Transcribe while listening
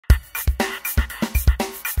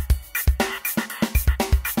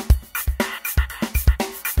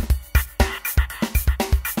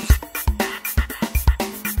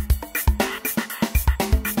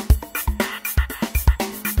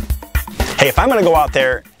Hey, if I'm going to go out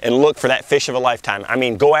there and look for that fish of a lifetime, I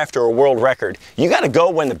mean go after a world record, you got to go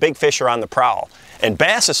when the big fish are on the prowl. And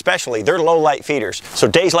bass especially, they're low light feeders. So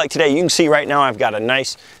days like today, you can see right now I've got a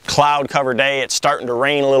nice cloud cover day. It's starting to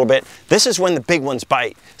rain a little bit. This is when the big ones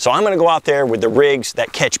bite. So I'm going to go out there with the rigs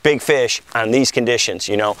that catch big fish on these conditions,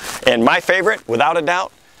 you know. And my favorite, without a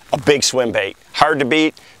doubt, a big swim bait. Hard to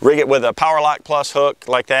beat. Rig it with a Power Lock Plus hook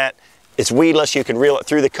like that. It's weedless, you can reel it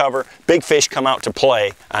through the cover. Big fish come out to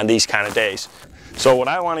play on these kind of days. So what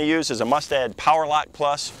I want to use is a Mustad Power Lock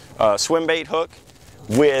Plus swim bait hook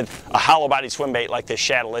with a hollow bodied swim bait like this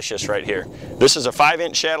Shadowlicious right here. This is a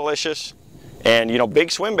 5-inch Shadowlicious, and you know,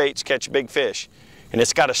 big swim baits catch big fish. And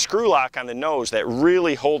it's got a screw lock on the nose that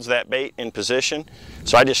really holds that bait in position.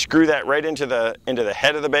 So I just screw that right into the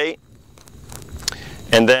head of the bait,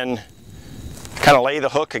 and then kind of lay the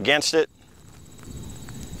hook against it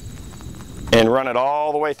and run it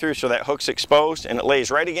all the way through so that hook's exposed, and it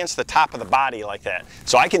lays right against the top of the body like that.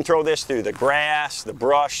 So I can throw this through the grass, the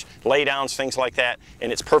brush, laydowns, things like that,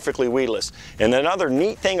 and it's perfectly weedless. And another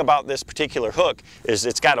neat thing about this particular hook is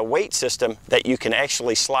it's got a weight system that you can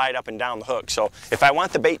actually slide up and down the hook. So if I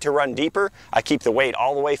want the bait to run deeper, I keep the weight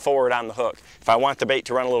all the way forward on the hook. If I want the bait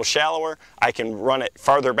to run a little shallower, I can run it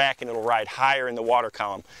farther back and it'll ride higher in the water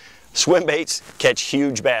column. Swim baits catch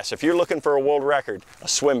huge bass. If you're looking for a world record, a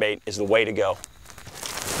swim bait is the way to go.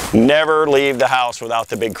 Never leave the house without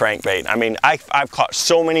the big crankbait. I mean, I've caught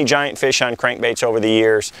so many giant fish on crankbaits over the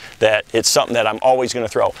years that it's something that I'm always going to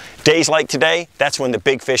throw. Days like today, that's when the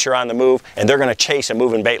big fish are on the move, and they're going to chase a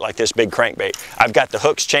moving bait like this big crankbait. I've got the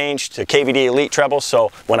hooks changed to KVD Elite trebles,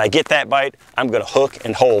 so when I get that bite, I'm going to hook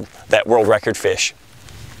and hold that world record fish.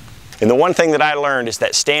 And the one thing that I learned is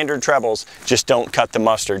that standard trebles just don't cut the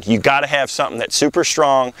mustard. You got to have something that's super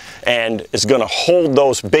strong and is going to hold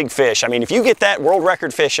those big fish. I mean, if you get that world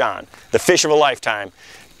record fish on, the fish of a lifetime,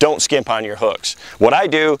 don't skimp on your hooks. What I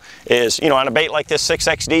do is, you know, on a bait like this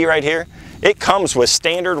 6XD right here, it comes with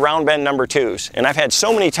standard round bend number 2s. And I've had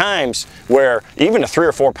so many times where even a 3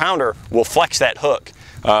 or 4 pounder will flex that hook.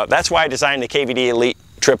 That's why I designed the KVD Elite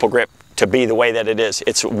triple grip to be the way that it is.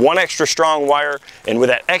 It's one extra strong wire, and with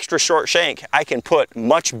that extra short shank, I can put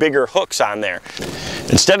much bigger hooks on there.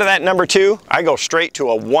 Instead of that number 2, I go straight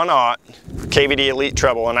to a 1/0 KVD Elite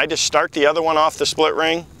treble, and I just start the other one off the split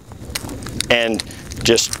ring and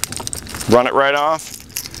just run it right off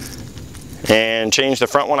and change the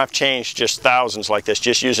front one. I've changed just thousands like this,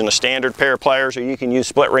 just using a standard pair of pliers, or you can use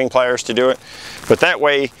split ring pliers to do it. But that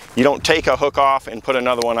way, you don't take a hook off and put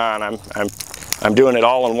another one on. I'm doing it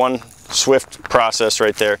all in one swift process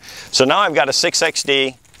right there. So now I've got a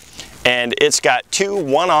 6XD, and it's got 2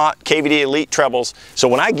 1/0 KVD Elite trebles. So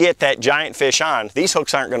when I get that giant fish on, these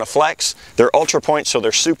hooks aren't going to flex. They're ultra point, so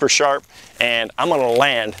they're super sharp, and I'm going to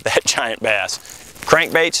land that giant bass.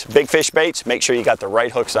 Crankbaits, big fish baits, make sure you got the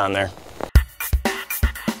right hooks on there.